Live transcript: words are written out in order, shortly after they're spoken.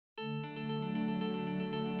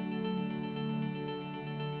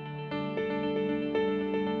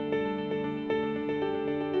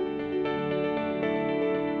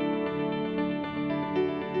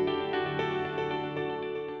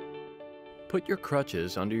Put your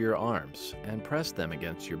crutches under your arms and press them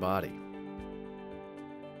against your body.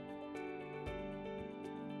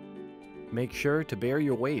 Make sure to bear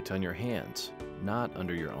your weight on your hands, not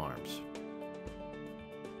under your arms.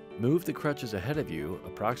 Move the crutches ahead of you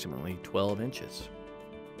approximately 12 inches.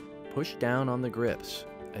 Push down on the grips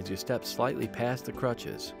as you step slightly past the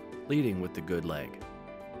crutches, leading with the good leg.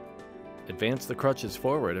 Advance the crutches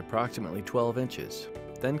forward approximately 12 inches,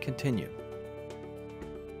 then continue.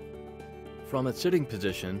 From a sitting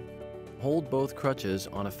position, hold both crutches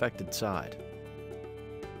on affected side.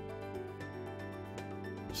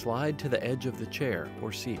 Slide to the edge of the chair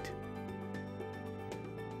or seat.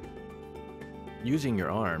 Using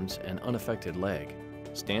your arms and unaffected leg,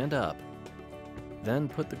 stand up, then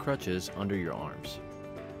put the crutches under your arms.